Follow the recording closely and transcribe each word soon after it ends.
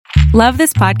Love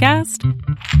this podcast?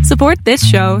 Support this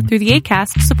show through the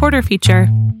Acast supporter feature.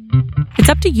 It's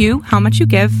up to you how much you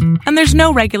give, and there's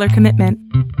no regular commitment.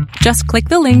 Just click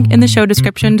the link in the show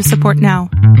description to support now.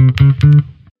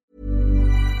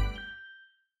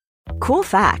 Cool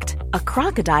fact, a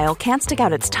crocodile can't stick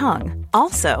out its tongue.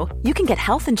 Also, you can get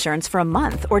health insurance for a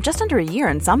month or just under a year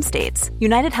in some states.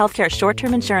 United Healthcare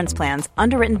short-term insurance plans,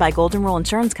 underwritten by Golden Rule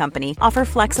Insurance Company, offer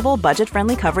flexible,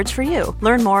 budget-friendly coverage for you.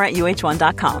 Learn more at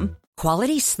uh1.com.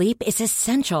 Quality sleep is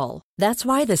essential. That's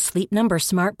why the Sleep Number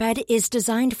Smart Bed is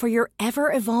designed for your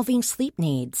ever-evolving sleep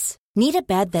needs. Need a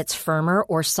bed that's firmer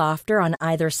or softer on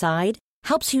either side?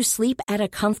 Helps you sleep at a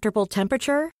comfortable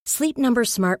temperature? Sleep Number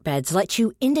Smart Beds let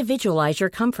you individualize your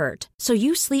comfort, so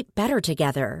you sleep better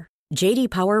together. J.D.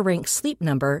 Power ranks Sleep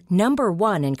Number number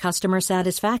 1 in customer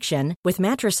satisfaction with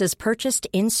mattresses purchased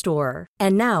in-store.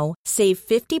 And now, save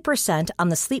 50% on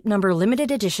the Sleep Number Limited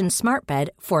Edition Smart Bed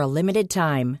for a limited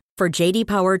time. For J.D.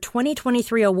 Power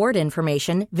 2023 award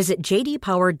information, visit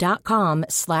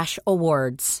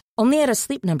jdpower.com/awards. Only at a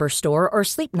Sleep Number store or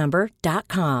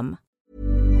sleepnumber.com.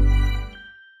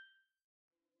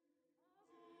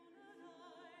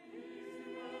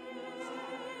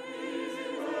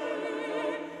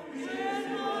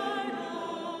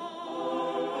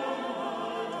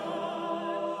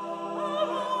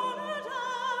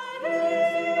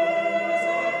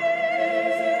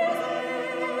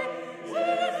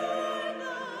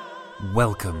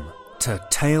 Welcome to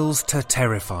Tales to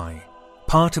Terrify,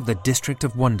 part of the District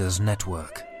of Wonders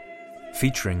network.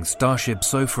 Featuring Starship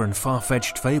Sofa and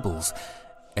far-fetched fables,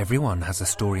 everyone has a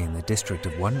story in the District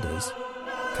of Wonders.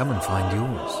 Come and find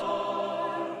yours.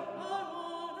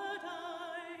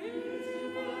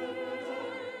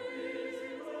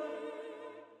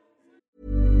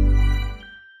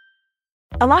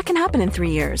 A lot can happen in 3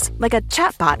 years, like a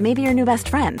chatbot may be your new best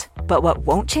friend. But what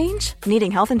won't change?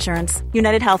 Needing health insurance.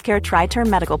 United Healthcare Tri-Term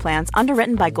Medical Plans,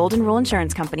 underwritten by Golden Rule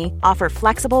Insurance Company, offer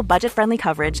flexible, budget-friendly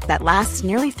coverage that lasts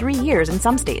nearly 3 years in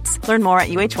some states. Learn more at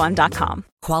uh1.com.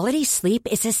 Quality sleep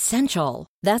is essential.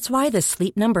 That's why the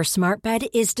Sleep Number Smart Bed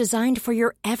is designed for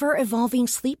your ever-evolving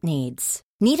sleep needs.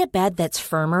 Need a bed that's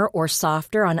firmer or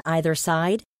softer on either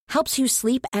side? Helps you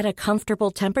sleep at a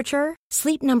comfortable temperature?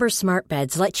 Sleep Number Smart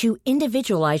Beds let you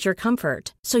individualize your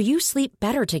comfort, so you sleep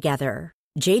better together.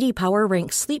 J.D. Power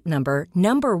ranks Sleep Number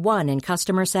number 1 in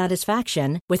customer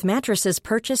satisfaction with mattresses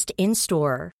purchased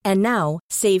in-store. And now,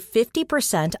 save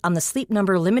 50% on the Sleep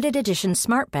Number Limited Edition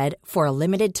Smart Bed for a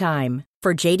limited time.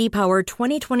 For J.D. Power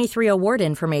 2023 award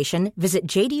information, visit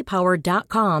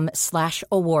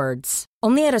jdpower.com/awards.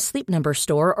 Only at a Sleep Number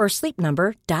store or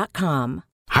sleepnumber.com.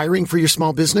 Hiring for your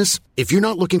small business? If you're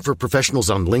not looking for professionals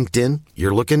on LinkedIn,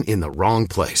 you're looking in the wrong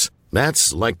place.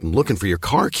 That's like looking for your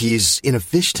car keys in a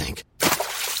fish tank.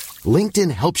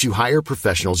 LinkedIn helps you hire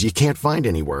professionals you can't find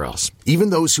anywhere else, even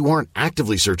those who aren't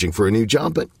actively searching for a new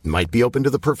job but might be open to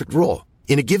the perfect role.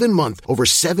 In a given month, over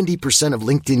 70% of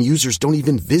LinkedIn users don't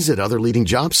even visit other leading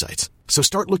job sites. So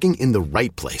start looking in the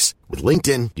right place. With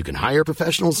LinkedIn, you can hire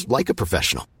professionals like a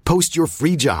professional. Post your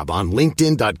free job on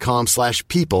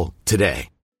linkedin.com/people today.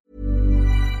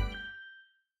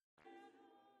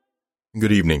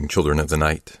 Good evening, children of the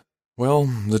night. Well,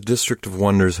 the District of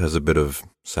Wonders has a bit of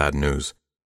sad news.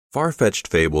 Far-Fetched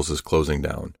Fables is closing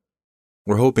down.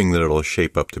 We're hoping that it'll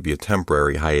shape up to be a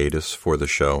temporary hiatus for the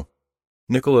show.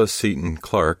 Nicholas Seton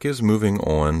Clark is moving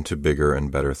on to bigger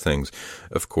and better things.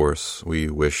 Of course, we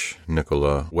wish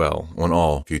Nicola well on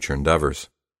all future endeavors.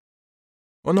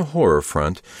 On the horror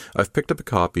front, I've picked up a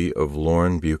copy of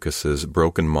Lauren Bucas's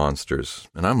Broken Monsters,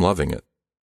 and I'm loving it.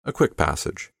 A quick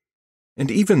passage. And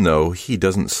even though he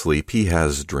doesn't sleep, he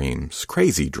has dreams,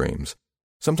 crazy dreams.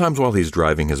 Sometimes while he's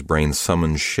driving, his brain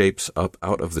summons shapes up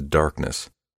out of the darkness,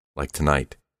 like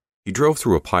tonight. He drove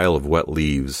through a pile of wet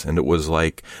leaves, and it was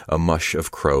like a mush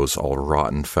of crows, all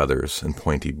rotten feathers and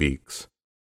pointy beaks.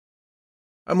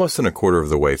 I'm less than a quarter of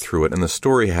the way through it, and the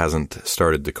story hasn't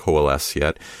started to coalesce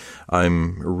yet.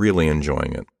 I'm really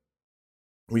enjoying it.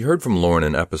 We heard from Lauren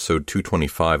in episode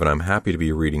 225, and I'm happy to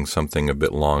be reading something a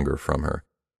bit longer from her.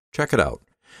 Check it out.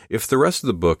 If the rest of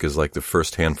the book is like the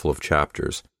first handful of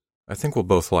chapters, I think we'll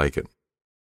both like it.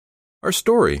 Our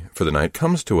story for the night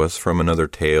comes to us from another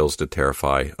Tales to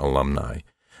Terrify alumni,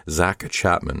 Zach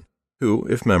Chapman, who,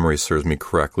 if memory serves me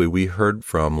correctly, we heard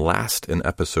from last in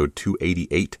episode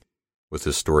 288 with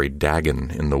his story Dagon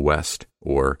in the West,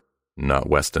 or Not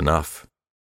West Enough.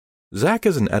 Zach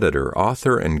is an editor,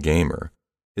 author, and gamer.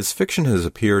 His fiction has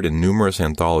appeared in numerous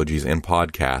anthologies and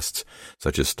podcasts,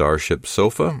 such as Starship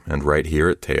Sofa and right here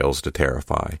at Tales to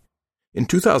Terrify. In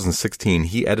 2016,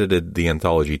 he edited the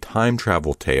anthology Time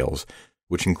Travel Tales,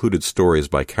 which included stories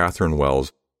by Catherine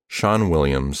Wells, Sean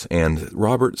Williams, and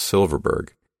Robert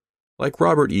Silverberg. Like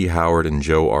Robert E. Howard and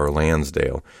Joe R.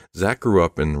 Lansdale, Zach grew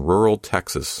up in rural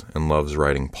Texas and loves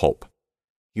writing pulp.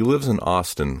 He lives in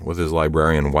Austin with his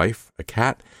librarian wife, a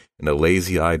cat, and a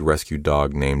lazy-eyed rescue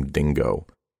dog named Dingo.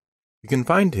 You can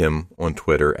find him on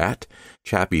Twitter at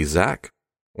ChappyZach,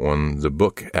 on the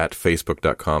book at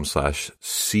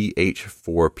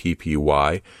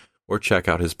facebook.com/ch4ppy, or check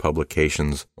out his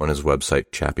publications on his website,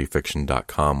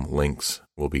 chappyfiction.com. Links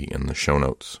will be in the show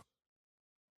notes.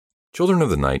 Children of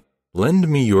the Night, lend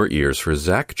me your ears for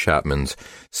Zach Chapman's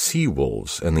Sea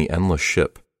Wolves and the Endless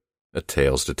Ship, a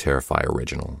Tales to Terrify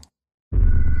original.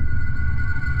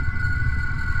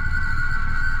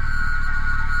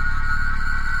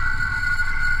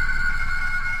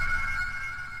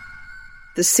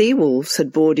 The Sea Wolves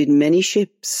had boarded many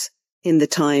ships in the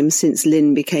time since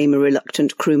Lynn became a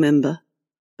reluctant crew member,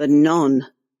 but none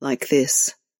like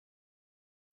this.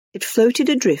 It floated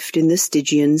adrift in the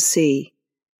Stygian Sea,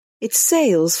 its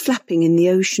sails flapping in the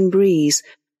ocean breeze,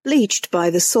 bleached by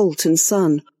the salt and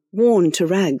sun, worn to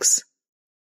rags.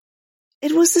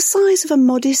 It was the size of a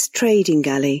modest trading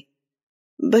galley,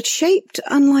 but shaped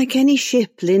unlike any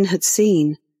ship Lynn had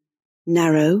seen,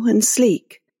 narrow and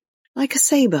sleek, like a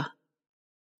sabre.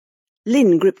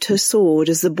 Lynn gripped her sword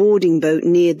as the boarding boat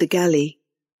neared the galley.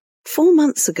 4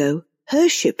 months ago, her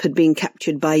ship had been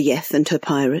captured by Yeth and her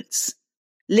pirates.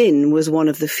 Lynn was one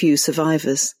of the few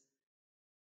survivors,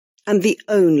 and the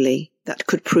only that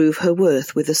could prove her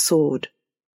worth with a sword.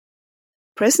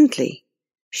 Presently,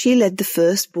 she led the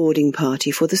first boarding party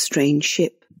for the strange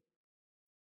ship.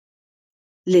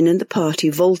 Lynn and the party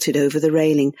vaulted over the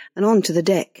railing and onto the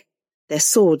deck, their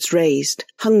swords raised,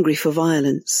 hungry for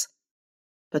violence.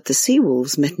 But the sea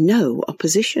wolves met no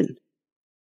opposition.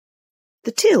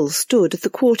 The till stood at the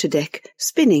quarterdeck,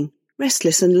 spinning,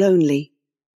 restless and lonely.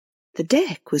 The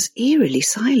deck was eerily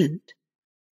silent.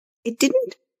 It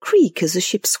didn't creak as the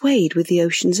ship swayed with the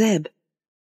ocean's ebb.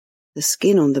 The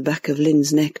skin on the back of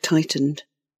Lynn's neck tightened.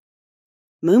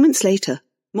 Moments later,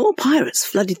 more pirates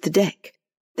flooded the deck,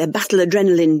 their battle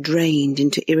adrenaline drained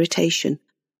into irritation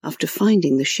after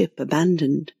finding the ship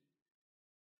abandoned.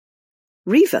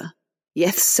 Reva,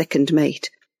 Yeth's second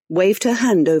mate, waved her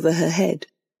hand over her head.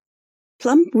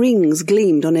 Plump rings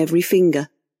gleamed on every finger,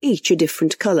 each a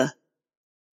different colour.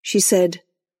 She said,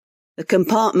 "The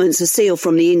compartments are sealed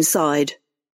from the inside."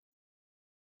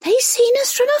 "They seen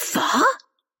us from afar?"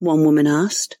 one woman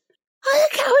asked. "Are the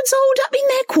cowards holed up in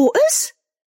their quarters?"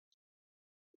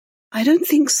 "I don't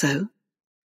think so,"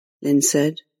 Lynn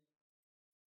said.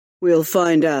 "We'll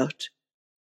find out,"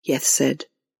 Yeth said,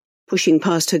 pushing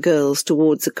past her girls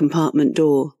towards the compartment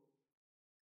door.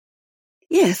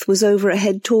 Yeth was over a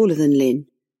head taller than Lynn.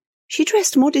 She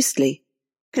dressed modestly,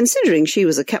 considering she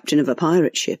was a captain of a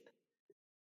pirate ship.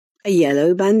 A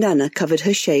yellow bandana covered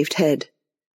her shaved head.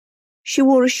 She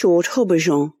wore a short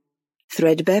habergeon.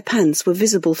 Threadbare pants were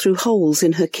visible through holes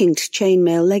in her kinked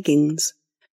chainmail leggings.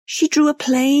 She drew a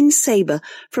plain sabre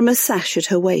from a sash at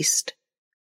her waist.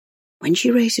 When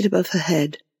she raised it above her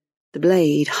head, the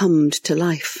blade hummed to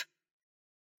life.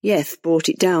 Yeth brought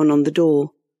it down on the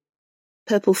door.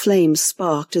 Purple flames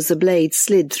sparked as the blade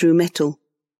slid through metal.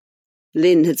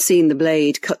 Lynn had seen the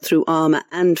blade cut through armour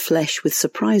and flesh with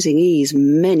surprising ease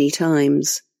many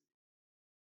times.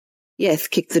 Yeth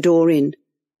kicked the door in,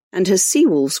 and her sea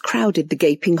wolves crowded the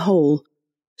gaping hole,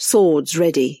 swords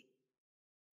ready.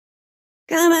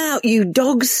 "Come out, you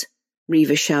dogs!"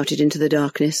 Reva shouted into the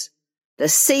darkness. "The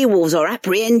sea wolves are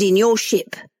apprehending your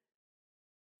ship."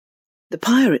 The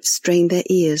pirates strained their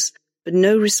ears, but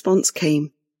no response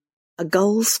came. A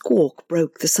gull's squawk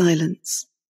broke the silence.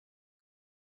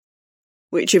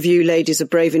 "Which of you ladies are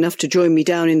brave enough to join me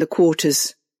down in the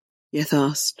quarters?" Yeth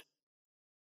asked.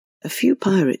 A few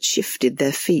pirates shifted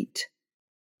their feet.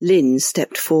 Lynn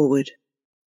stepped forward.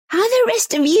 "Are the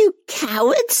rest of you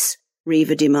cowards?"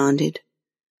 Reva demanded.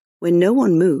 When no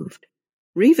one moved,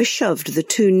 Reva shoved the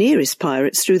 2 nearest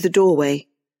pirates through the doorway.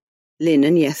 Lynn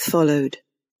and Yeth followed.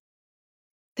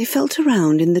 They felt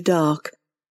around in the dark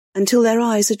until their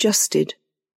eyes adjusted.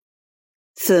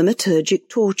 Thaumaturgic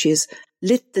torches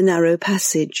lit the narrow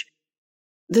passage.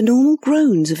 The normal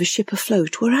groans of a ship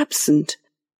afloat were absent.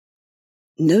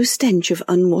 No stench of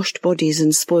unwashed bodies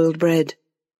and spoiled bread.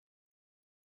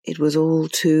 It was all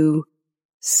too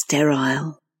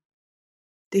sterile.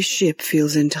 "This ship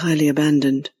feels entirely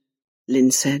abandoned,"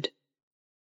 Lynn said.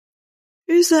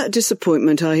 "Is that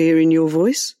disappointment I hear in your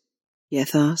voice?"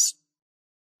 Yeth asked.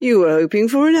 "You were hoping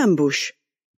for an ambush."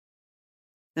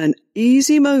 "An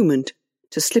easy moment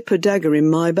to slip a dagger in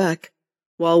my back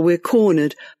while we're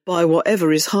cornered by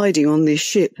whatever is hiding on this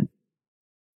ship."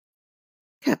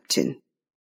 "Captain,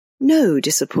 No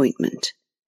disappointment,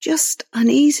 just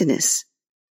uneasiness.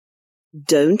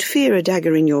 Don't fear a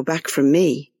dagger in your back from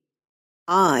me.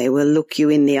 I will look you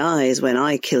in the eyes when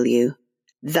I kill you.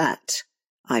 That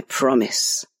I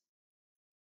promise.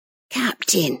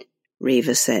 Captain,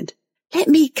 Reaver said, let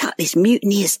me cut this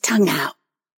mutineer's tongue out.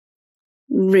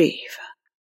 Reaver,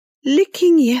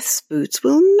 licking Yeth's boots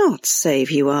will not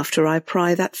save you after I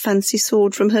pry that fancy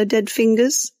sword from her dead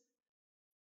fingers.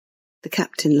 The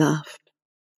captain laughed.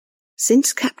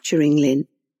 Since capturing Lynn,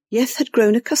 Yeth had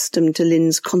grown accustomed to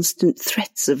Lynn's constant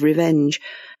threats of revenge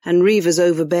and Reaver's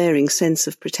overbearing sense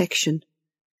of protection.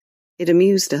 It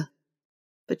amused her,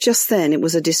 but just then it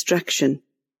was a distraction.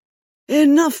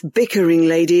 Enough bickering,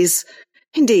 ladies.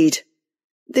 Indeed,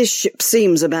 this ship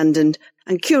seems abandoned,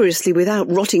 and curiously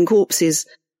without rotting corpses,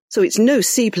 so it's no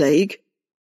sea plague.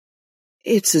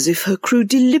 It's as if her crew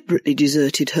deliberately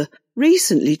deserted her,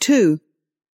 recently too.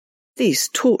 These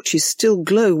torches still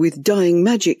glow with dying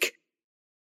magic.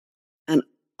 And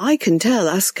I can tell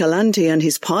Ascalante and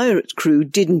his pirate crew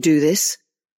didn't do this.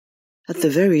 At the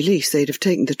very least, they'd have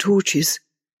taken the torches.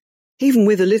 Even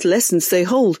with the little essence they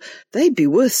hold, they'd be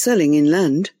worth selling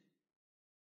inland.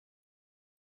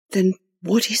 Then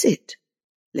what is it?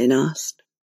 Lynn asked.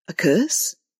 A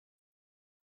curse?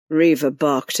 Reaver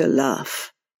barked a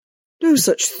laugh. No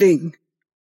such thing,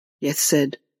 Yeth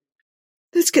said.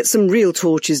 Let's get some real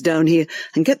torches down here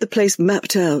and get the place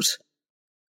mapped out.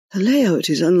 The layout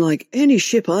is unlike any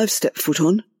ship I've stepped foot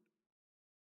on.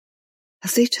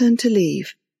 As they turned to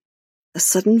leave, a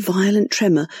sudden violent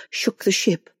tremor shook the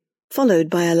ship, followed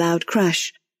by a loud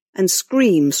crash and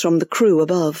screams from the crew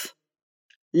above.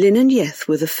 Lynn and Yeth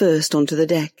were the first onto the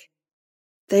deck.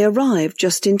 They arrived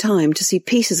just in time to see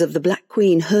pieces of the Black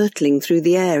Queen hurtling through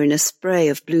the air in a spray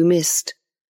of blue mist.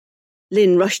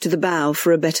 Lynn rushed to the bow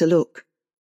for a better look.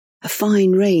 A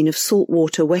fine rain of salt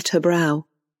water wet her brow.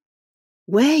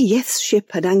 Where Yeth's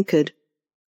ship had anchored,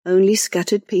 only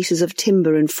scattered pieces of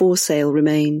timber and foresail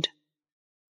remained.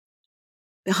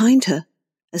 Behind her,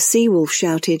 a sea-wolf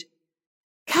shouted,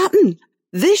 "Captain,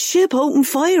 this ship opened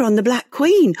fire on the Black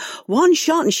Queen. One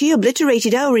shot and she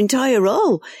obliterated our entire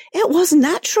hull. It wasn't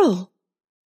natural."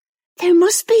 "There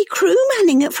must be crew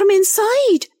manning it from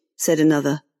inside," said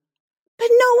another. "But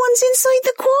no one's inside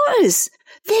the quarters.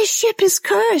 This ship is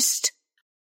cursed,"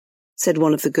 said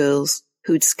one of the girls,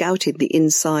 who'd scouted the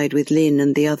inside with Lynn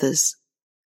and the others.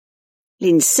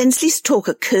 "Lynn's senseless talk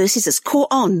of curses has caught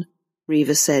on,"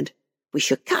 Reaver said. "We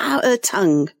should cut out her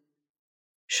tongue."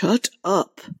 "Shut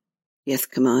up," Yeth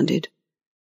commanded.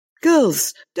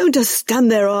 "Girls, don't just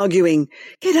stand there arguing.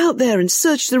 Get out there and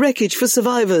search the wreckage for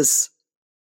survivors."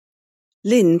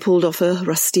 Lynn pulled off her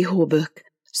rusty hauberk,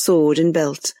 sword and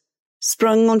belt,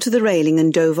 sprung onto the railing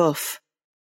and dove off.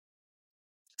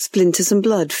 Splinters and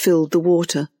blood filled the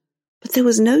water, but there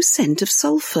was no scent of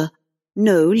sulphur,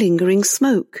 no lingering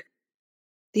smoke.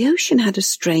 The ocean had a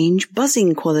strange,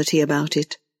 buzzing quality about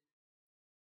it.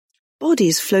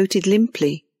 Bodies floated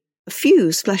limply. A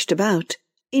few splashed about,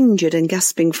 injured and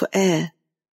gasping for air.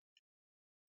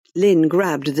 Lynn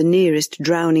grabbed the nearest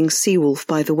drowning sea-wolf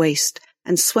by the waist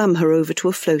and swam her over to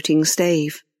a floating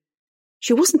stave.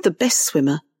 She wasn't the best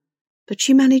swimmer, but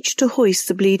she managed to hoist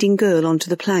the bleeding girl onto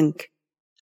the plank.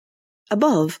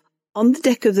 Above, on the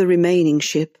deck of the remaining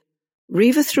ship,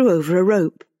 Reaver threw over a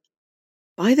rope.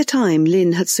 By the time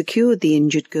Lynn had secured the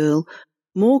injured girl,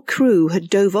 more crew had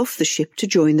dove off the ship to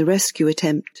join the rescue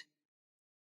attempt.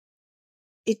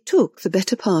 It took the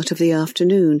better part of the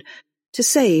afternoon to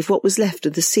save what was left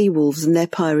of the sea-wolves and their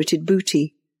pirated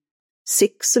booty.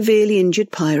 6 severely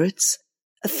injured pirates,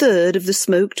 a third of the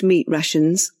smoked meat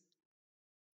rations,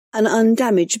 an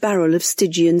undamaged barrel of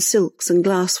Stygian silks and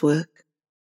glasswork,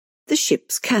 the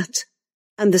ship's cat,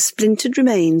 and the splintered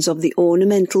remains of the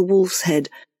ornamental wolf's head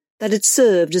that had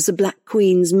served as the Black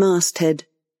Queen's masthead.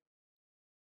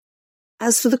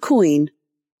 As for the coin,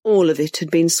 all of it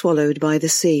had been swallowed by the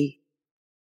sea.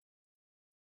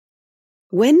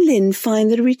 When Lynn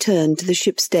finally returned to the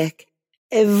ship's deck,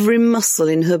 every muscle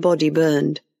in her body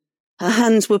burned. Her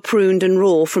hands were pruned and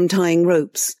raw from tying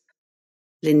ropes.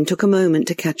 Lynn took a moment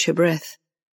to catch her breath.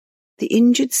 The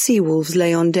injured sea-wolves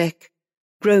lay on deck,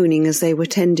 groaning as they were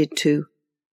tended to.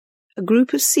 A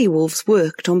group of sea-wolves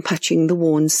worked on patching the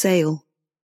worn sail.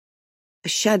 A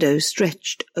shadow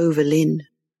stretched over Lynn.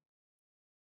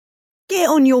 "Get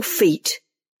on your feet,"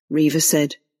 Reaver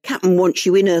said. "Captain wants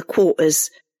you in her quarters.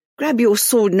 Grab your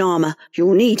sword and armour.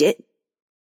 You'll need it."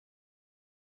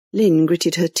 Lynn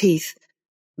gritted her teeth,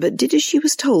 but did as she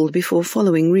was told before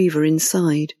following Reaver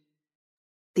inside.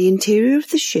 The interior of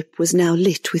the ship was now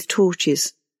lit with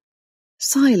torches.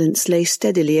 Silence lay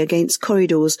steadily against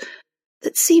corridors,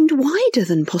 that seemed wider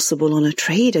than possible on a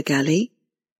trader galley.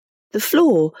 The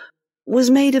floor was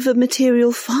made of a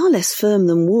material far less firm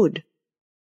than wood.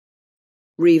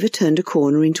 Reeva turned a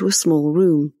corner into a small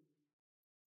room.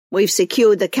 "We've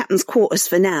secured the captain's quarters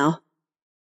for now."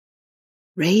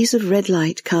 Rays of red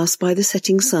light cast by the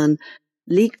setting sun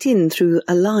leaked in through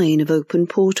a line of open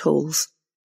portholes.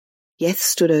 Yeth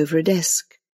stood over a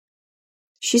desk.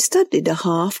 She studied a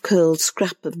half-curled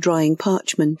scrap of drying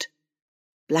parchment.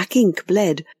 Black ink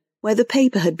bled where the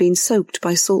paper had been soaked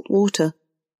by salt water,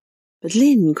 but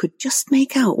Lynn could just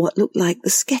make out what looked like the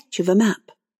sketch of a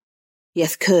map.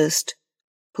 Yeth cursed,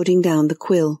 putting down the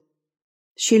quill.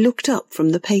 She looked up from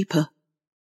the paper.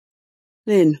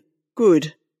 "Lynn,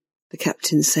 good," the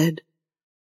captain said.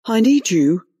 "I need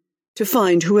you to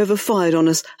find whoever fired on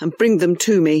us and bring them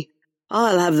to me.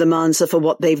 I'll have them answer for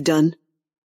what they've done.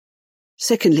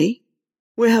 Secondly,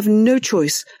 we have no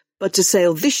choice but to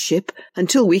sail this ship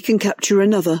until we can capture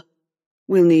another.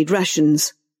 We'll need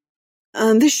rations.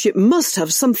 And this ship must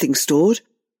have something stored.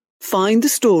 Find the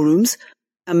storerooms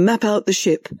and map out the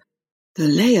ship. The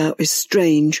layout is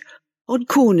strange. Odd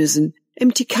corners and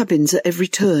empty cabins at every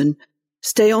turn.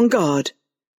 Stay on guard.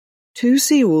 2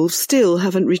 seawolves still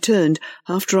haven't returned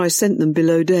after I sent them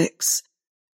below decks.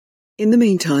 In the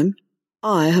meantime,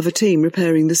 I have a team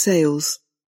repairing the sails."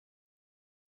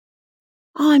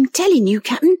 "I'm telling you,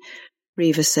 Captain,"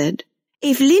 Reeva said,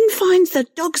 "if Lynn finds the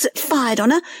dogs that fired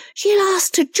on her, she'll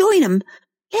ask to join 'em.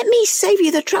 Let me save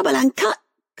you the trouble and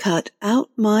Cut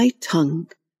out my tongue,"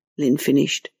 Lynn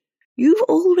finished. "You've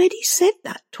already said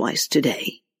that twice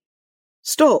today."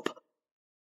 "Stop!"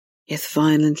 Yeth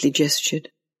violently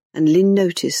gestured, and Lynn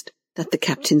noticed that the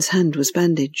captain's hand was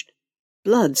bandaged.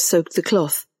 Blood soaked the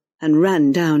cloth and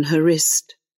ran down her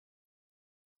wrist.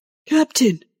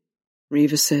 "Captain,"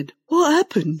 Reeva said, "what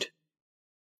happened?"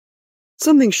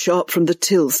 "Something sharp from the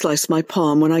till sliced my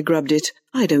palm when I grabbed it.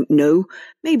 I don't know.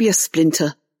 Maybe a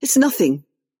splinter. It's nothing."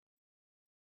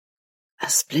 "A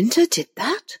splinter did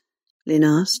that?" Lynn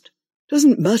asked.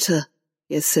 "Doesn't matter,"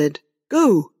 Yeth said.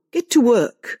 "Go, get to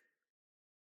work."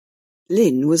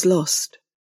 Lynn was lost.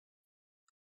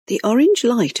 The orange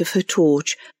light of her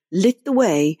torch lit the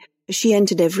way as she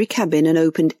entered every cabin and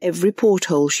opened every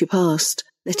porthole she passed,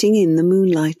 letting in the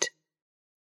moonlight.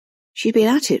 She'd been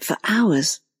at it for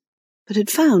hours, but had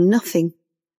found nothing.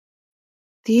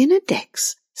 The inner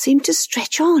decks seemed to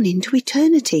stretch on into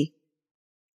eternity.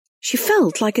 She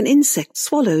felt like an insect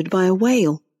swallowed by a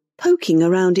whale, poking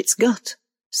around its gut,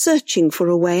 searching for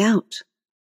a way out.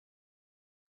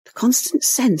 The constant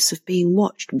sense of being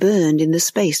watched burned in the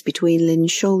space between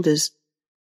Lynn's shoulders,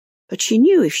 but she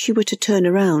knew if she were to turn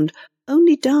around,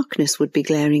 only darkness would be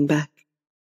glaring back.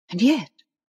 And yet,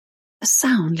 a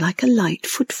sound like a light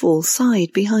footfall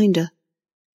sighed behind her.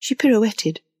 She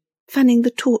pirouetted, fanning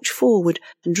the torch forward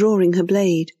and drawing her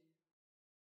blade.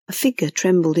 A figure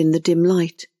trembled in the dim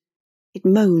light. It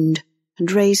moaned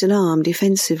and raised an arm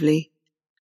defensively.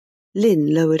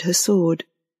 Lynn lowered her sword.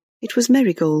 It was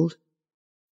Marigold.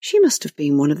 She must have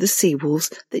been one of the sea-wolves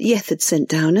that Yeth had sent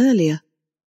down earlier.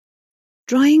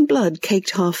 Drying blood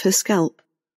caked half her scalp.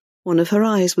 One of her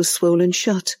eyes was swollen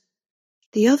shut.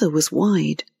 The other was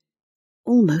wide,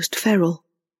 almost feral.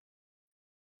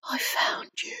 "I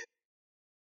found you,"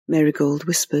 Marigold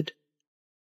whispered.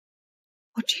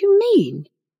 "What do you mean,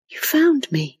 you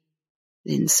found me?"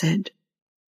 Lynn said.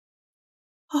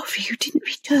 "After you didn't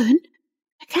return,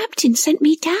 the captain sent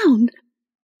me down.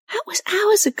 That was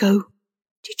hours ago.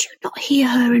 Did you not hear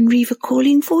her and Reeva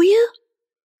calling for you?"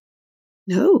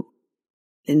 "No."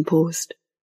 Lynn paused.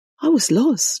 "I was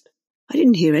lost. I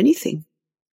didn't hear anything.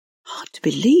 Hard to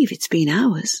believe it's been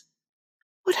hours.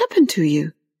 What happened to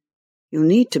you? You'll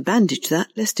need to bandage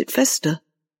that lest it fester."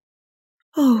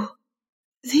 "Oh,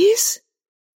 this?"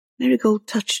 Marigold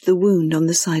touched the wound on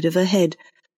the side of her head,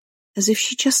 as if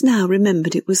she just now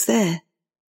remembered it was there.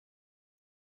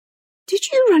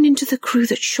 "Did you run into the crew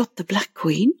that shot the Black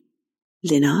Queen?"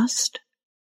 Lynn asked.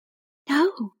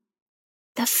 "No.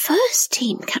 The first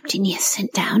team Captain Yeth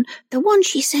sent down, the one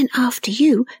she sent after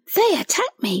you, they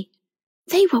attacked me.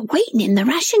 They were waiting in the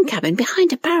ration cabin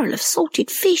behind a barrel of salted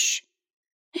fish.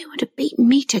 They would have beaten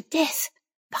me to death,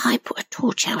 but I put a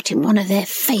torch out in one of their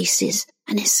faces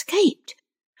and escaped.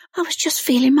 I was just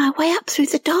feeling my way up through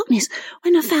the darkness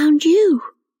when I found you."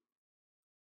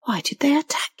 "Why did they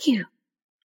attack you?"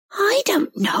 "I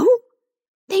don't know.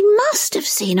 They must have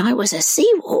seen I was a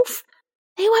sea-wolf.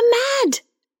 They were mad.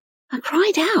 I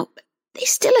cried out, but they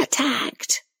still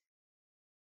attacked."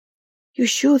 "You're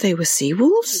sure they were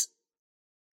sea-wolves?"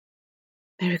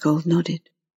 Marigold nodded.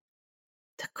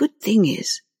 "The good thing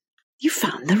is, you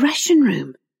found the ration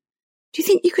room. Do you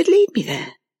think you could lead me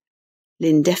there?"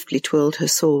 Lynn deftly twirled her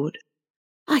sword.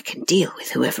 I can deal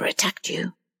with whoever attacked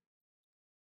you.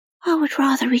 I would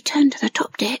rather return to the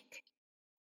top deck.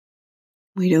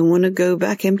 We don't want to go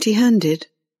back empty-handed.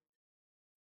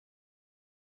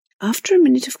 After a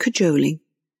minute of cajoling,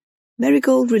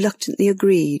 Marigold reluctantly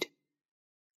agreed.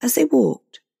 As they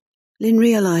walked, Lynn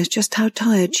realized just how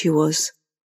tired she was.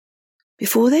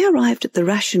 Before they arrived at the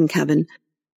ration cabin,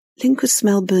 Lynn could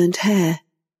smell burnt hair.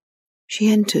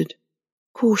 She entered,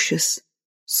 cautious,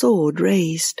 sword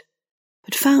raised,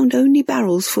 but found only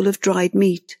barrels full of dried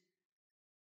meat.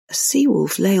 A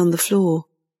sea-wolf lay on the floor,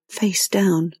 face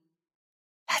down.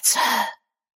 That's her,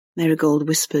 Marigold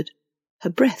whispered. Her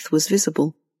breath was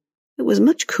visible. It was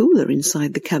much cooler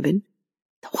inside the cabin.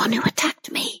 The one who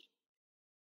attacked me.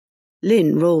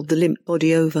 Lynn rolled the limp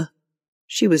body over.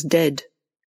 She was dead.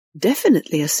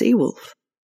 Definitely a sea-wolf.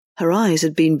 Her eyes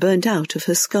had been burnt out of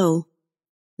her skull.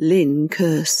 Lynn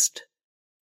cursed.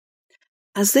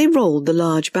 As they rolled the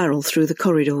large barrel through the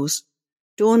corridors,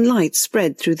 dawn light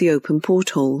spread through the open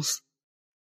portholes.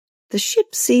 The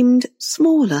ship seemed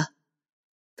smaller.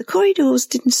 The corridors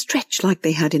didn't stretch like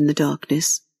they had in the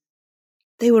darkness.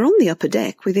 They were on the upper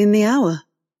deck within the hour.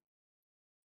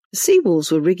 The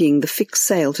sea-wolves were rigging the fixed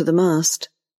sail to the mast.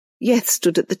 Yeth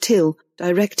stood at the till,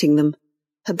 directing them,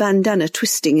 her bandana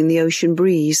twisting in the ocean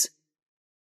breeze.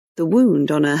 The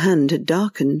wound on her hand had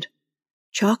darkened.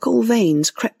 Charcoal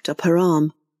veins crept up her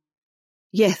arm.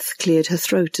 Yeth cleared her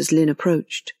throat as Lynn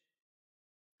approached.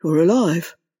 You're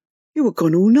alive. You were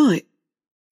gone all night.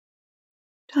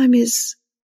 Time is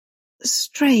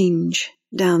strange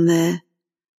down there,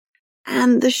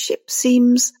 and the ship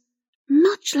seems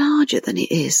much larger than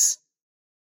it is.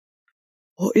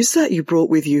 What is that you brought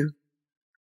with you?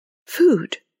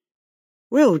 Food.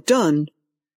 Well done.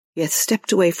 Yeth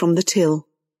stepped away from the till.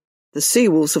 The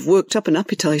sea-wolves have worked up an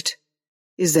appetite.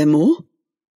 Is there more?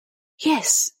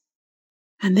 Yes.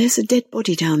 And there's a dead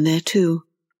body down there too.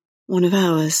 One of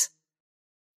ours.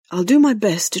 I'll do my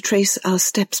best to trace our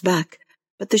steps back,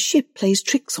 but the ship plays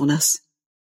tricks on us.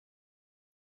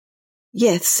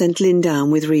 Yeth sent Lynn down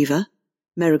with Reva,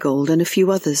 Marigold and a few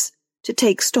others to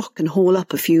take stock and haul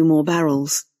up a few more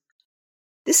barrels.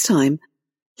 This time,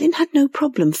 Lynn had no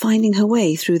problem finding her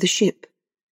way through the ship.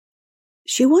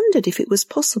 She wondered if it was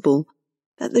possible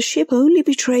that the ship only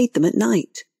betrayed them at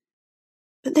night.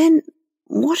 But then,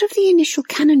 what of the initial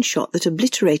cannon shot that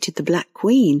obliterated the Black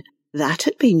Queen? That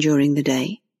had been during the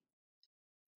day.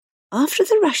 After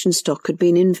the ration stock had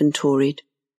been inventoried,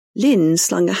 Lynn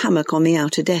slung a hammock on the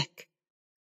outer deck.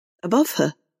 Above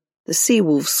her, the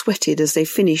sea-wolves sweated as they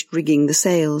finished rigging the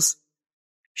sails.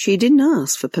 She didn't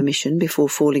ask for permission before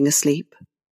falling asleep.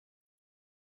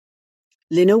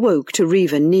 Lynn awoke to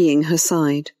Reva kneeing her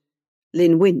side.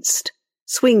 Lynn winced,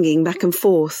 swinging back and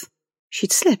forth.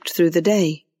 She'd slept through the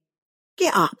day.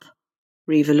 Get up.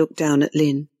 Reva looked down at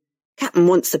Lynn. Captain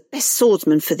wants the best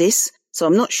swordsman for this, so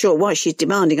I'm not sure why she's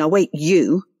demanding I wake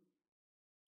you.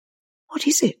 What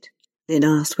is it? Lynn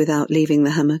asked without leaving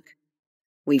the hammock.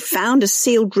 We found a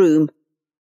sealed room.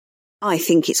 I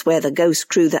think it's where the ghost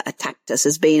crew that attacked us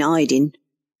has been hiding.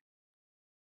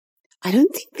 I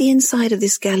don't think the inside of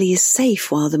this galley is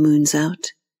safe while the moon's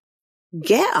out.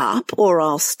 Get up or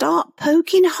I'll start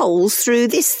poking holes through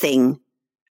this thing.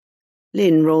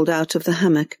 Lynn rolled out of the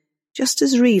hammock just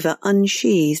as Reva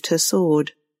unsheathed her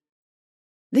sword.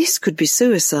 This could be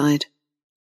suicide.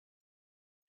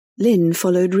 Lynn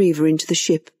followed Reva into the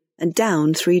ship and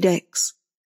down 3 decks.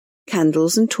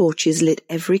 Candles and torches lit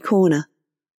every corner,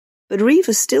 but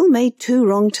Reva still made 2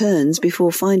 wrong turns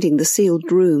before finding the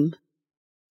sealed room.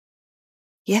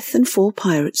 Yeth and 4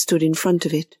 pirates stood in front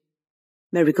of it.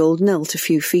 Marigold knelt a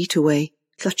few feet away,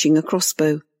 clutching a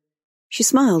crossbow. She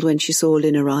smiled when she saw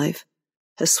Lynn arrive.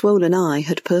 Her swollen eye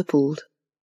had purpled.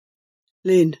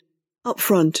 Lynn, up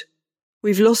front.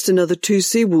 We've lost another 2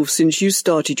 sea-wolves since you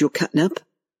started your catnap.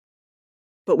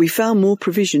 But we found more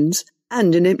provisions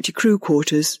and an empty crew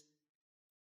quarters.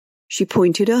 She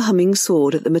pointed her humming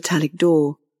sword at the metallic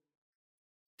door.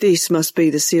 This must be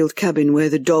the sealed cabin where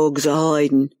the dogs are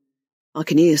hiding. I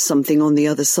can hear something on the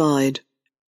other side.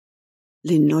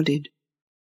 Lynn nodded.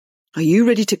 Are you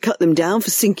ready to cut them down for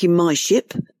sinking my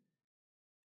ship?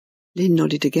 Lynn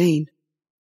nodded again.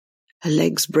 Her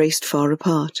legs braced far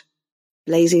apart.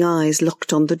 Blazing eyes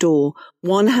locked on the door,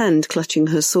 one hand clutching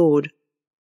her sword.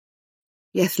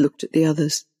 Yeth looked at the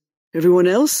others. Everyone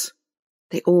else?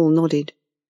 They all nodded.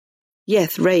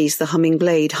 Yeth raised the humming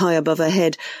blade high above her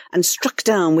head and struck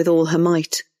down with all her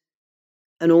might.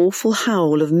 An awful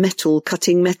howl of metal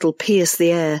cutting metal pierced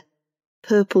the air.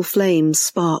 Purple flames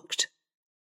sparked.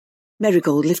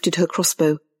 Marigold lifted her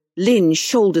crossbow. Lynn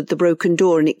shouldered the broken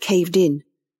door and it caved in.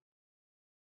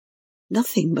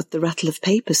 Nothing but the rattle of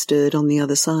paper stirred on the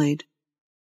other side.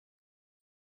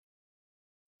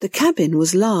 The cabin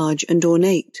was large and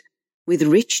ornate, with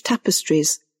rich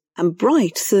tapestries and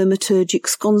bright thaumaturgic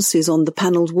sconces on the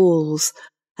panelled walls,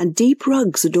 and deep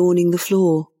rugs adorning the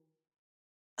floor.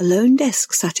 A lone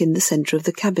desk sat in the centre of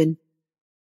the cabin.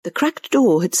 The cracked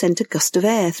door had sent a gust of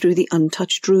air through the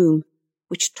untouched room,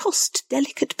 which tossed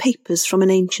delicate papers from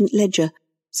an ancient ledger,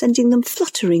 sending them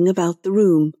fluttering about the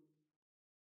room.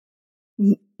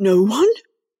 No one?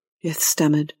 Yeth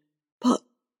stammered. But,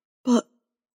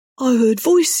 I heard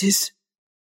voices.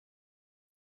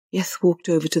 Yeth walked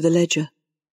over to the ledger.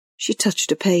 She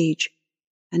touched a page,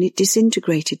 and it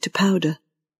disintegrated to powder.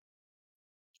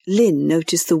 Lynn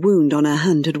noticed the wound on her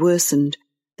hand had worsened.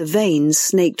 The veins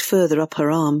snaked further up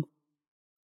her arm.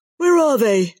 Where are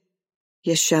they?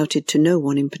 Yeth shouted to no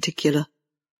one in particular.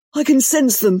 I can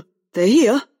sense them. They're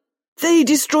here. They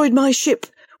destroyed my ship.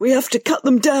 We have to cut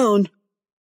them down.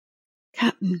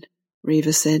 Captain,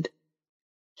 Reva said,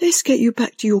 let's get you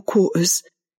back to your quarters.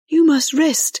 You must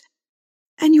rest,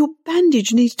 and your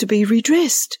bandage needs to be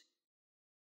redressed.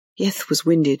 Yeth was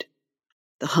winded.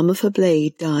 The hum of her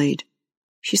blade died.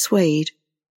 She swayed,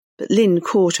 but Lynn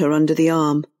caught her under the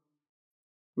arm.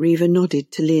 Reva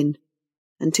nodded to Lynn,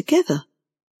 and together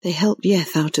they helped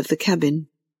Yeth out of the cabin.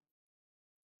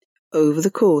 Over the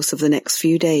course of the next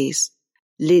few days,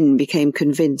 Lynn became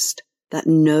convinced that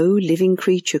no living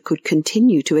creature could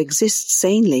continue to exist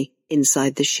sanely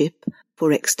inside the ship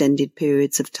for extended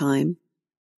periods of time.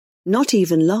 Not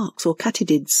even larks or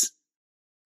katydids.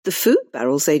 The food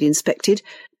barrels they'd inspected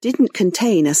didn't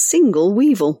contain a single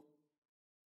weevil.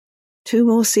 2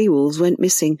 more seawolves went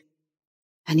missing,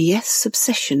 and Yeth's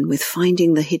obsession with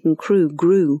finding the hidden crew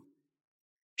grew.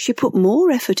 She put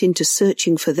more effort into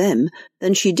searching for them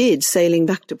than she did sailing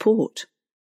back to port.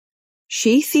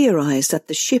 She theorized that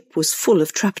the ship was full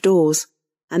of trapdoors,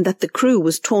 and that the crew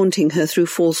was taunting her through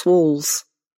false walls.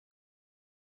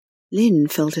 Lynn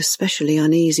felt especially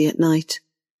uneasy at night,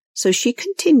 so she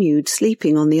continued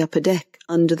sleeping on the upper deck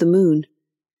under the moon.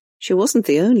 She wasn't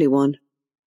the only one.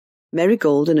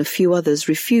 Marigold and a few others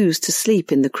refused to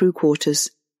sleep in the crew quarters.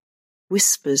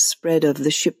 Whispers spread of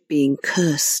the ship being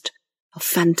cursed, of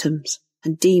phantoms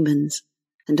and demons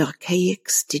and archaic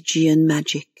Stygian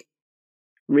magic.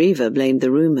 Reva blamed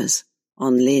the rumours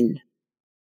on Lynn.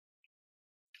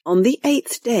 On the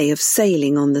 8th day of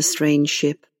sailing on the strange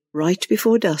ship, right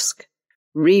before dusk,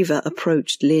 Reva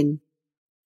approached Lynn.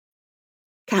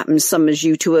 Captain summons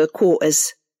you to her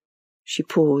quarters. She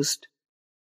paused.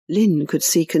 Lynn could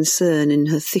see concern in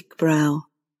her thick brow.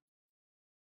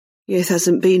 Yeth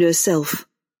hasn't been herself.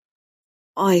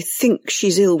 I think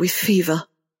she's ill with fever,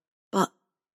 but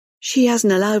she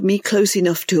hasn't allowed me close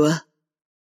enough to her.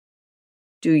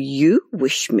 Do you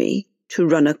wish me to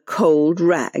run a cold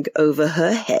rag over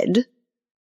her head?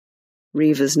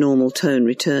 Reva's normal tone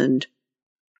returned.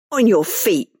 On your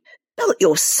feet! Belt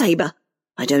your sabre!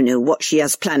 I don't know what she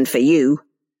has planned for you.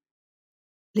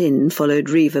 Lynn followed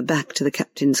Reva back to the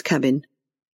captain's cabin.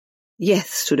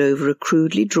 Yeth stood over a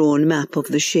crudely drawn map of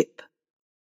the ship.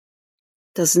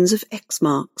 Dozens of X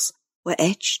marks were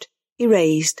etched,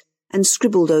 erased, and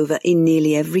scribbled over in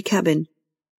nearly every cabin.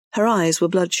 Her eyes were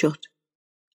bloodshot.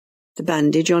 The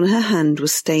bandage on her hand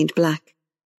was stained black,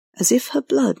 as if her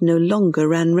blood no longer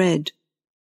ran red.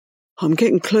 I'm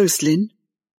getting close, Lynn,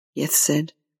 Yeth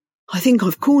said. I think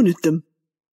I've cornered them.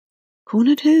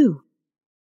 Cornered who?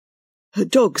 Her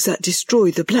dogs that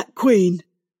destroyed the Black Queen.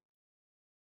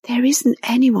 There isn't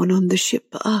anyone on the ship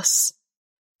but us.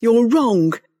 You're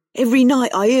wrong. Every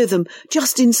night I hear them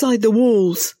just inside the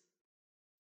walls.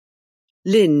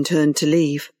 Lynn turned to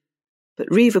leave, but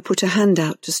Reva put a hand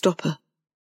out to stop her.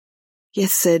 Yeth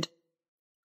said,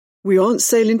 We aren't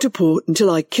sailing to port until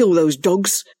I kill those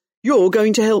dogs. You're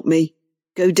going to help me.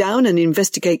 Go down and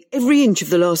investigate every inch of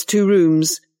the last 2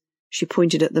 rooms. She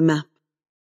pointed at the map.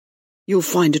 You'll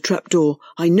find a trapdoor,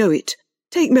 I know it.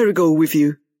 Take Marigold with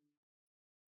you.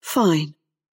 Fine.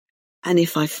 And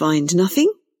if I find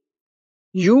nothing?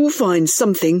 You'll find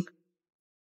something.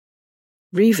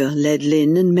 Reva led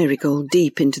Lynn and Marigold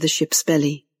deep into the ship's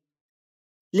belly.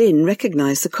 Lynn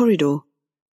recognized the corridor.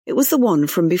 It was the one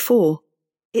from before.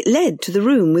 It led to the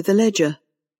room with the ledger.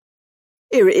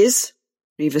 Here it is,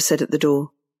 Reva said at the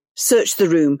door. Search the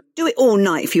room. Do it all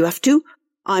night if you have to.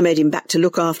 I'm heading back to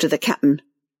look after the captain.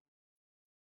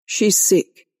 She's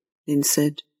sick, Lynn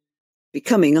said,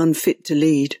 becoming unfit to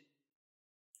lead.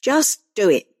 Just do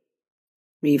it.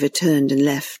 Reva turned and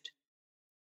left.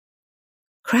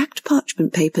 Cracked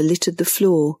parchment paper littered the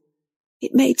floor.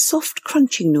 It made soft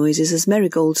crunching noises as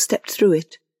Marigold stepped through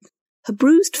it. Her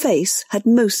bruised face had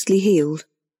mostly healed.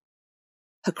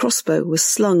 Her crossbow was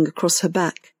slung across her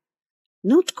back,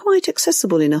 not quite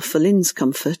accessible enough for Lynn's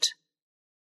comfort.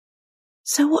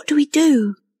 "So what do we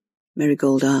do?"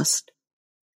 Marigold asked.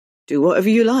 "Do whatever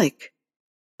you like.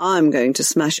 I'm going to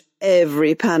smash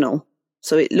every panel,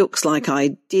 so it looks like I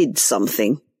did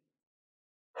something."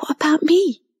 "What about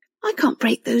me? I can't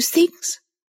break those things."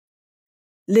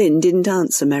 Lynn didn't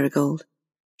answer Marigold.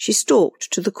 She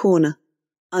stalked to the corner,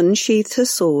 unsheathed her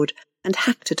sword, and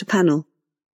hacked at a panel.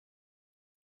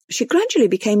 She gradually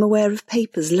became aware of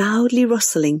papers loudly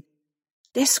rustling.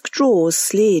 Desk drawers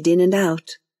slid in and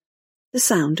out. The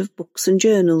sound of books and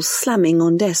journals slamming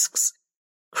on desks,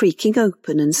 creaking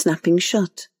open and snapping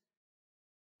shut.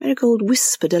 Marigold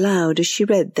whispered aloud as she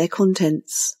read their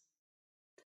contents.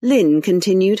 Lynn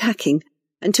continued hacking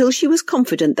until she was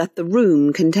confident that the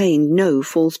room contained no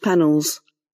false panels.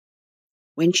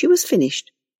 When she was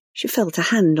finished, she felt a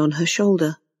hand on her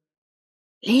shoulder.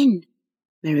 "Lynn,"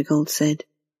 Marigold said.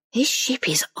 "this ship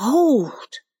is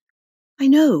old." "I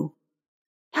know."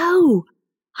 "No,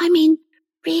 I mean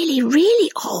really,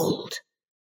 really old.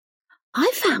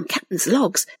 I found Captain's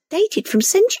logs dated from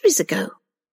centuries ago."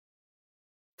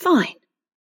 "Fine.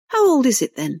 How old is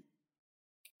it then?"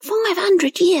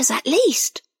 500 years at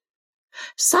least.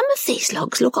 Some of these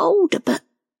logs look older, but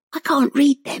I can't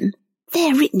read them.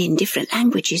 They're written in different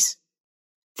languages.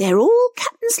 They're all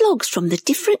captain's logs from the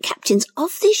different captains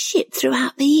of this ship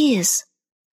throughout the years.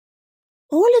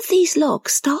 All of these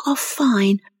logs start off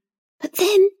fine, but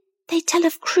then they tell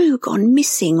of crew gone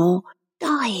missing or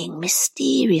dying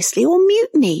mysteriously or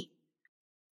mutiny.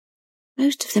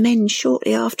 Most of them end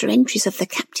shortly after entries of the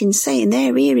captain saying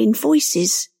they're hearing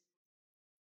voices."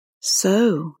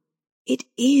 "So, it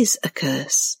is a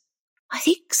curse." "I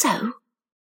think so."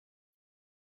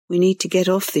 "We need to get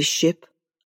off this ship,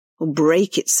 or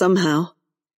break it somehow."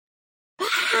 "But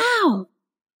how?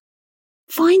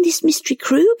 Find this mystery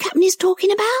crew Captain is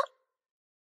talking about?"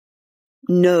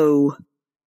 "No.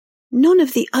 None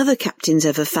of the other captains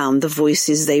ever found the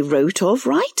voices they wrote of,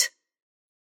 right?"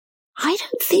 "I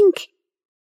don't think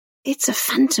It's a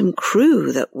phantom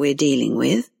crew that we're dealing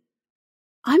with.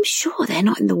 I'm sure they're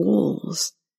not in the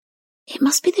walls. It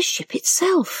must be the ship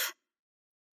itself.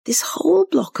 This whole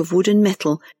block of wood and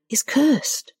metal is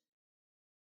cursed.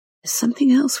 There's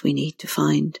something else we need to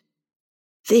find.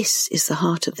 This is the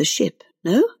heart of the ship,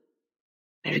 no?"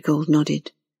 Marigold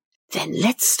nodded. "Then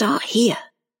let's start here,"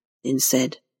 Lynn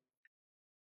said.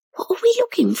 "What are we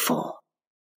looking for?"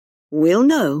 "We'll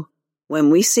know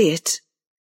when we see it."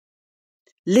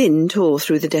 Lynn tore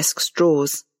through the desk's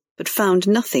drawers, but found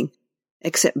nothing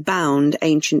except bound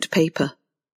ancient paper.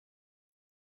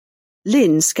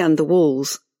 Lynn scanned the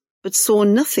walls, but saw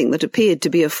nothing that appeared to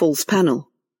be a false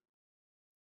panel.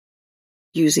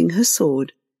 Using her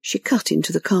sword, she cut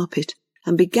into the carpet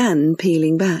and began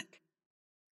peeling back.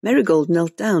 Marigold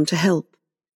knelt down to help.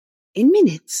 In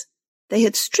minutes, they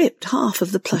had stripped half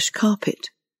of the plush carpet.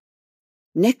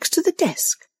 Next to the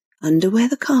desk, under where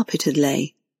the carpet had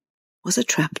lay, was a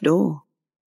trap door.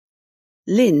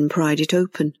 Lynn pried it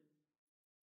open.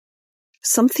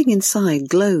 Something inside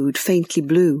glowed faintly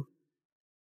blue.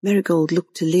 Marigold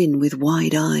looked to Lynn with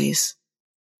wide eyes.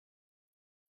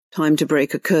 "Time to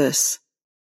break a curse,"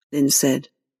 Lynn said,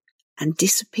 and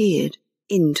disappeared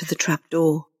into the trap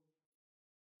door.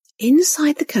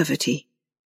 Inside the cavity,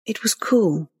 it was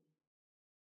cool.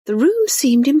 The room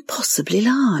seemed impossibly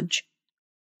large.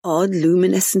 Odd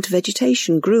luminescent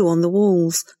vegetation grew on the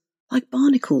walls, like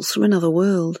barnacles from another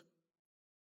world.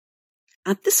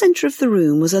 At the centre of the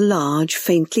room was a large,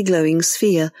 faintly glowing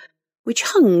sphere, which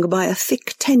hung by a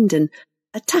thick tendon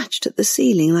attached at the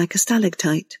ceiling like a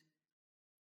stalactite.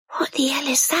 "What the hell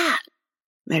is that?"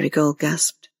 Marigold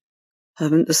gasped.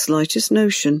 "Haven't the slightest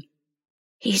notion."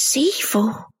 "It's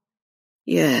evil."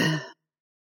 "Yeah."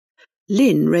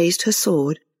 Lynn raised her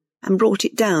sword and brought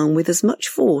it down with as much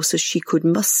force as she could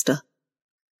muster.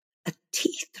 A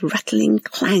teeth-rattling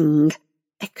clang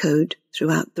echoed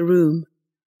throughout the room.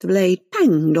 The blade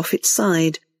panged off its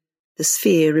side. The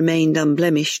sphere remained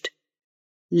unblemished.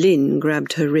 Lynn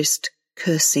grabbed her wrist,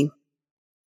 cursing.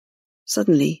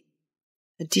 Suddenly,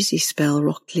 a dizzy spell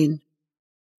rocked Lynn.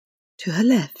 To her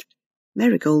left,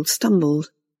 Marigold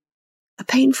stumbled. A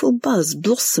painful buzz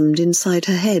blossomed inside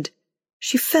her head.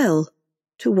 She fell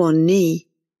to one knee.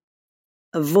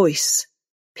 A voice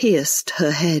pierced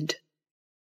her head.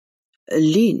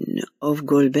 "Lynn of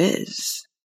Golbez."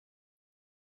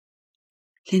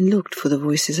 Lynn looked for the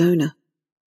voice's owner,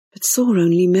 but saw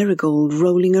only Marigold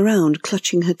rolling around,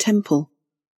 clutching her temple.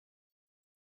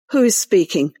 "Who is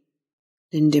speaking?"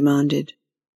 Lynn demanded.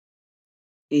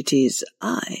 "It is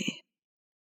I,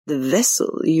 the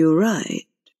vessel you ride."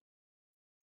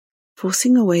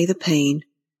 Forcing away the pain,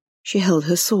 she held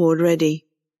her sword ready.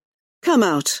 "Come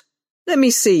out! Let me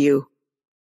see you!"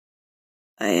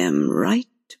 "I am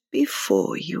right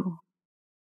before you."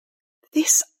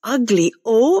 "This ugly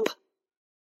orb?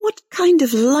 What kind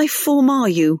of life form are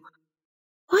you?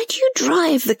 Why do you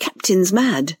drive the captains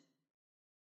mad?"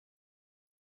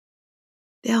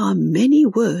 "There are many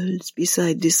worlds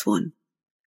beside this one,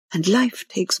 and life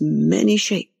takes many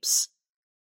shapes.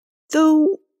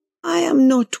 Though I am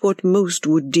not what most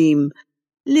would deem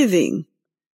living,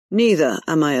 neither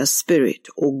am I a spirit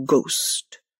or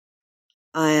ghost.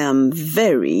 I am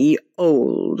very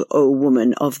old, O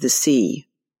woman of the sea.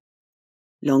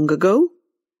 Long ago,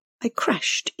 I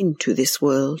crashed into this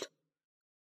world.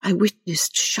 I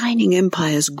witnessed shining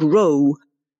empires grow,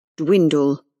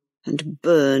 dwindle, and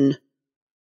burn.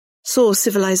 Saw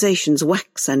civilizations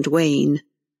wax and wane.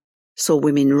 Saw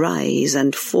women rise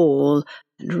and fall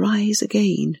and rise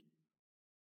again.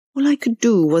 All I could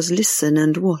do was listen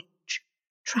and watch,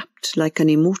 trapped like an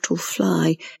immortal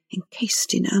fly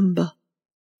encased in amber.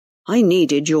 I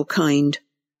needed your kind.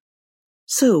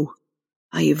 So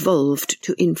I evolved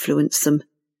to influence them,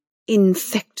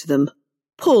 infect them,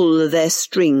 pull their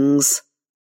strings.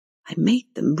 I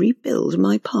made them rebuild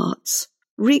my parts,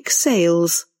 rig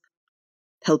sails.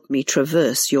 Help me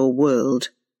traverse your world.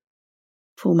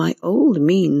 For my old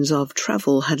means of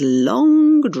travel had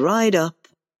long dried up.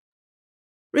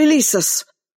 Release us!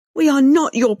 We are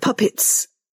not your puppets!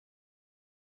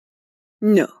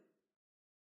 No.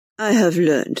 I have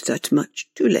learned that much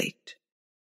too late.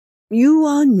 You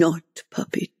are not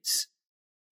puppets.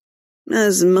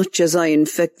 As much as I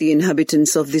infect the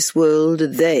inhabitants of this world,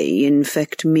 they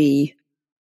infect me.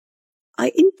 I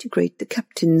integrate the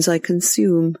captains I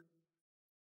consume.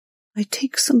 I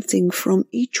take something from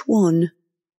each one.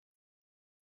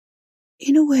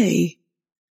 In a way,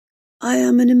 I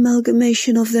am an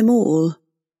amalgamation of them all.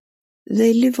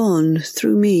 They live on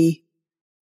through me.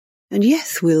 And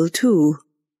Yeth will too.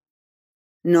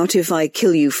 Not if I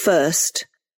kill you first.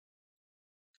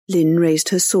 Lynn raised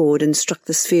her sword and struck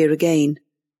the sphere again.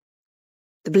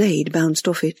 The blade bounced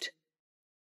off it.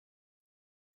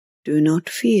 Do not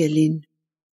fear, Lynn.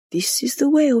 This is the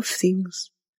way of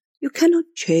things. You cannot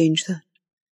change that.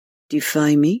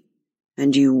 Defy me,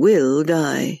 and you will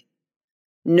die.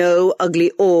 No ugly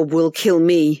orb will kill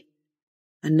me.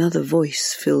 Another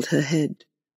voice filled her head.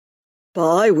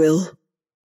 But I will.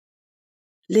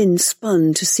 Lynn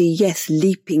spun to see Yeth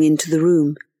leaping into the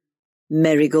room.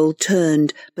 Marigold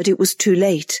turned, but it was too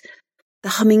late. The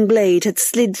humming blade had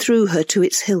slid through her to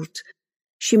its hilt.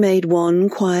 She made one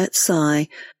quiet sigh,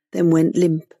 then went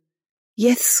limp.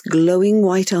 Yeth's glowing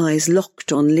white eyes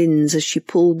locked on Lynn's as she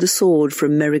pulled the sword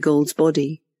from Marigold's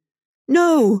body.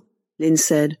 No, Lynn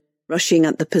said, rushing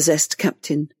at the possessed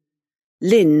captain.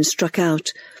 Lynn struck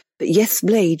out, but Yeth's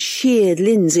blade sheared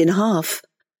Lynn's in half.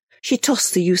 She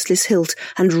tossed the useless hilt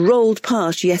and rolled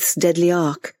past Yeth's deadly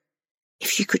arc. If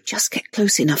she could just get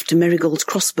close enough to Marigold's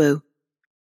crossbow.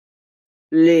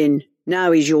 Lynn,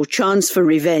 now is your chance for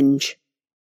revenge.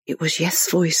 It was Yeth's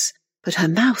voice, but her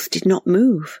mouth did not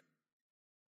move.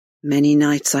 Many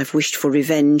nights I've wished for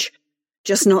revenge,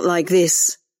 just not like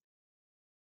this.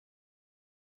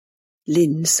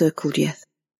 Lynn circled Yeth,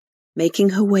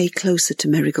 making her way closer to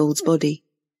Marigold's body.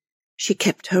 She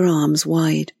kept her arms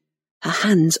wide, her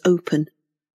hands open,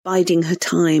 biding her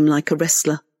time like a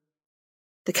wrestler.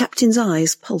 The captain's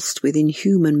eyes pulsed with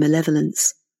inhuman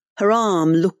malevolence. Her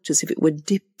arm looked as if it were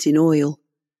dipped in oil.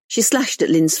 She slashed at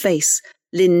Lynn's face.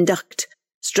 Lynn ducked.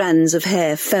 Strands of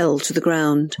hair fell to the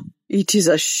ground. It is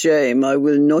a shame I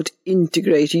will not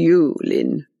integrate you,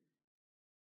 Lynn.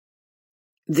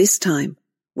 This time,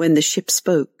 when the ship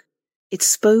spoke, it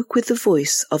spoke with the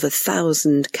voice of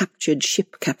 1,000 captured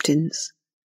ship captains.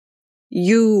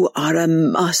 You are a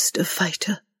master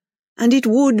fighter, and it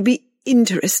would be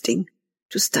interesting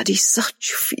to study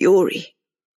such fury.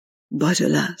 But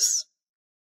alas,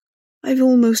 I've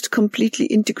almost completely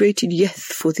integrated Yeth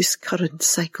for this current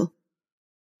cycle.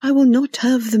 I will not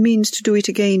have the means to do it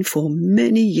again for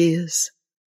many years.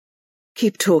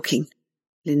 Keep talking,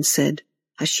 Lynn said,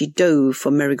 as she dove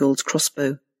for Marigold's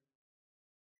crossbow.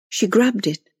 She grabbed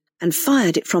it and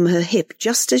fired it from her hip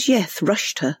just as Yeth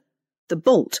rushed her. The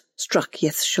bolt struck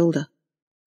Yeth's shoulder.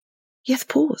 Yeth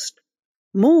paused,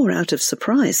 more out of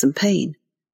surprise than pain.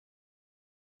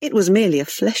 It was merely a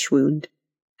flesh wound,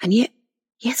 and yet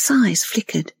Yeth's eyes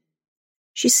flickered.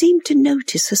 She seemed to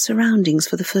notice her surroundings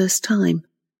for the first time.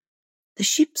 The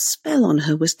ship's spell on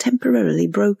her was temporarily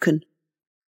broken.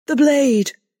 The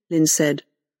blade, Lynn said.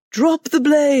 Drop the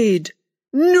blade!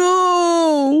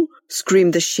 No!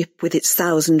 Screamed the ship with its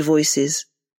 1,000 voices.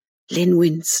 Lynn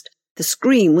winced, The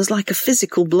scream was like a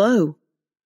physical blow.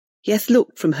 Yeth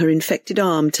looked from her infected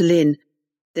arm to Lynn,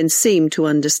 then seemed to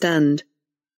understand.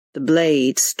 The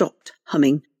blade stopped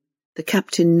humming. The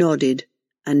captain nodded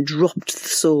and dropped the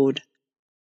sword.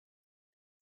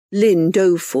 Lynn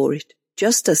dove for it,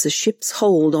 just as the ship's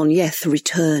hold on Yeth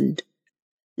returned.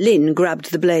 Lynn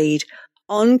grabbed the blade.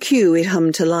 On cue it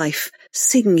hummed to life,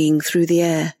 singing through the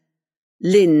air.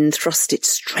 Lynn thrust it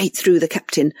straight through the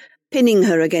captain, pinning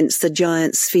her against the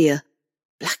giant sphere.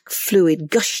 Black fluid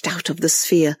gushed out of the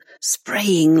sphere,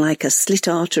 spraying like a slit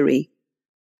artery.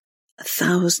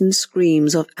 1,000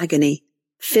 screams of agony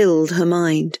filled her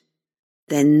mind,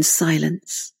 then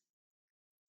silence.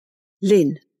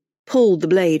 Lynn pulled the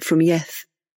blade from Yeth,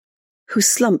 who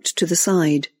slumped to the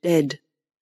side, dead.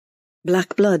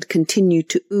 Black blood continued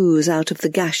to ooze out of the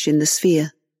gash in the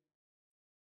sphere.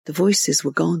 The voices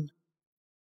were gone.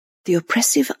 The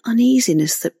oppressive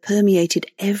uneasiness that permeated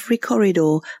every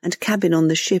corridor and cabin on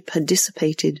the ship had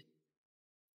dissipated.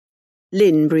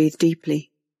 Lynn breathed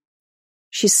deeply.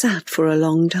 She sat for a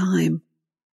long time,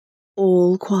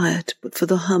 all quiet but for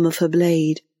the hum of her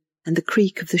blade and the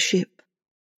creak of the ship.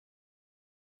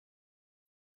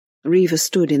 Reva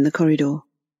stood in the corridor,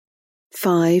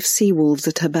 5 sea-wolves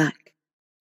at her back.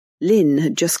 Lynn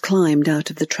had just climbed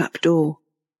out of the trap door.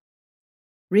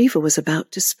 Reva was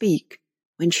about to speak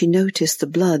when she noticed the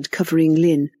blood covering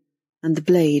Lynn and the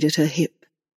blade at her hip.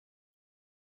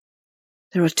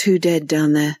 "There are 2 dead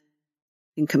down there,"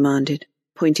 Lynn commanded,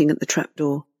 pointing at the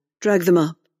trapdoor. "Drag them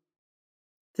up."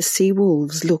 The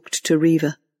sea-wolves looked to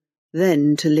Reva,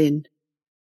 then to Lynn.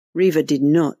 Reva did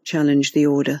not challenge the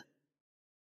order.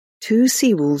 2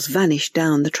 sea-wolves vanished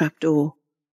down the trapdoor.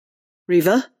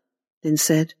 "Reva," Lynn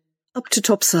said, "up to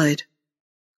topside.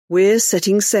 We're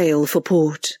setting sail for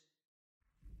port."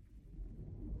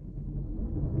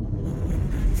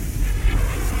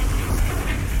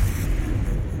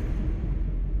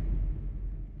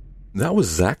 That was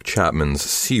Zach Chapman's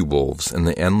Sea Wolves and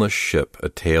the Endless Ship, a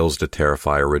Tales to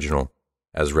Terrify original,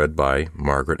 as read by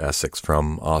Margaret Essex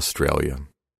from Australia.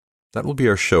 That will be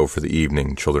our show for the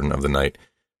evening, Children of the Night.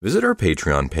 Visit our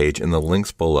Patreon page in the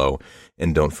links below,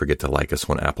 and don't forget to like us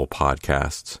on Apple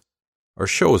Podcasts. Our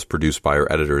show is produced by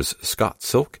our editors Scott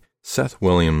Silk, Seth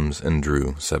Williams, and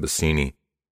Drew Sebastini.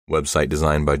 Website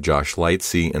designed by Josh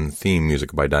Lightsey and theme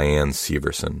music by Diane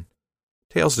Severson.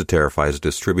 Tales to Terrify is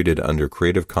distributed under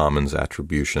Creative Commons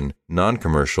Attribution,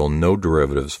 Non-Commercial, No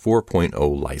Derivatives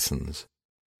 4.0 license.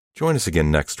 Join us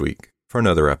again next week for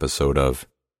another episode of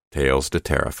Tales to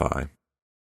Terrify.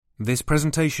 This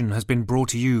presentation has been brought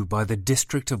to you by the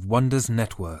District of Wonders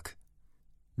Network,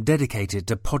 dedicated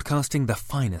to podcasting the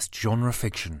finest genre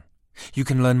fiction. You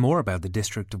can learn more about the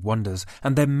District of Wonders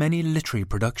and their many literary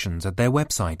productions at their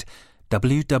website,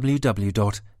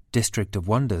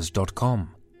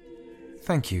 www.districtofwonders.com.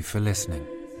 Thank you for listening.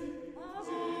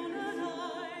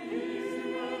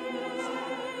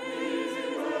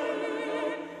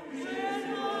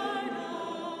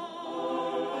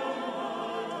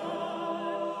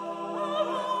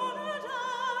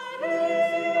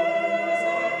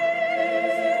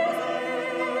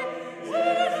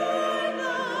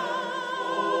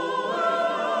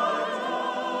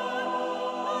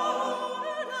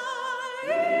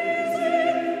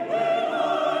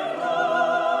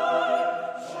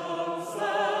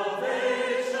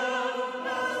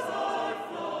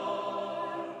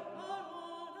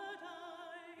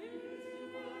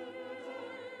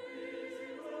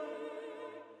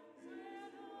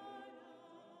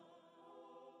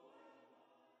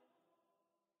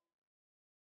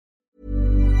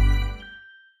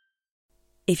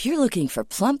 If you're looking for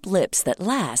plump lips that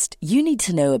last, you need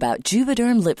to know about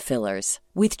Juvederm lip fillers.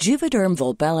 With Juvederm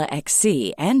Volbella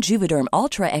XC and Juvederm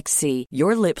Ultra XC,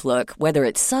 your lip look, whether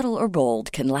it's subtle or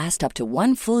bold, can last up to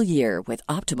 1 full year with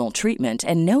optimal treatment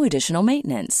and no additional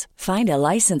maintenance. Find a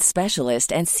licensed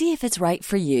specialist and see if it's right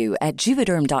for you at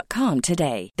Juvederm.com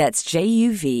today. That's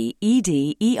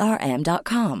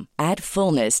JUVEDERM.com. Add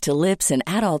fullness to lips in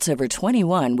adults over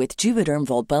 21 with Juvederm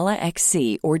Volbella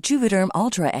XC or Juvederm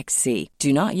Ultra XC.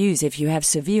 Do not use if you have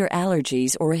severe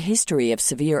allergies or a history of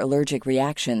severe allergic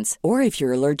reactions, or if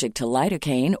you're allergic to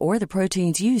lidocaine or the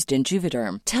proteins used in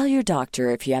Juvederm. Tell your doctor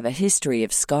if you have a history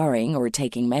of scarring or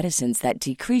taking medicines that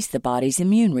decrease the body's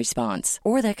immune response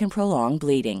or that can prolong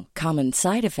bleeding. Common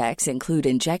side effects include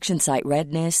injection site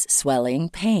redness, swelling,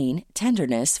 pain,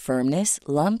 tenderness, firmness,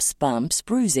 lumps, bumps,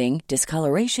 bruising,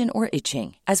 discoloration, or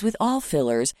itching. As with all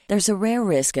fillers, there's a rare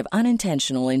risk of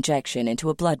unintentional injection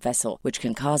into a blood vessel, which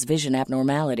can cause vision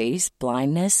abnormalities,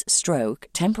 blindness, stroke,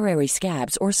 temporary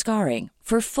scabs, or scarring.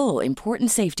 For full,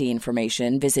 important safety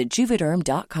information, visit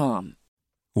Juvederm.com.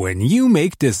 When you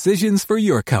make decisions for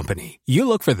your company, you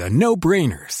look for the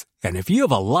no-brainers. And if you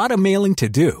have a lot of mailing to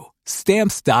do,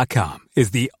 Stamps.com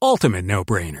is the ultimate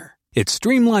no-brainer. It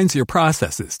streamlines your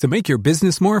processes to make your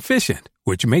business more efficient,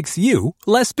 which makes you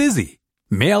less busy.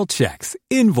 Mail checks,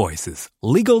 invoices,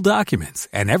 legal documents,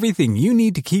 and everything you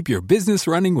need to keep your business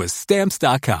running with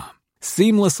Stamps.com.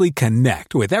 Seamlessly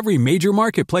connect with every major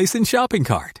marketplace and shopping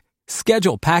cart.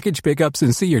 Schedule package pickups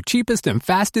and see your cheapest and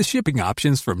fastest shipping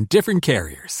options from different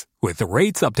carriers, with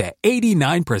rates up to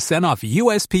 89% off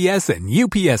USPS and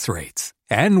UPS rates.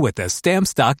 And with the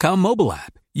Stamps.com mobile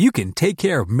app, you can take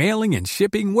care of mailing and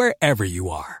shipping wherever you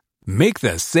are. Make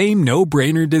the same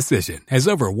no-brainer decision as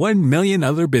over 1 million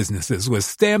other businesses with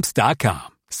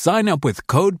Stamps.com. Sign up with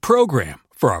code PROGRAM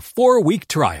for a 4-week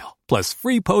trial, plus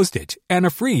free postage and a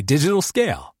free digital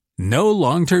scale. No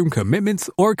long-term commitments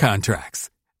or contracts.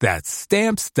 That's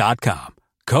Stamps.com.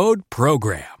 Code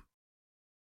PROGRAM.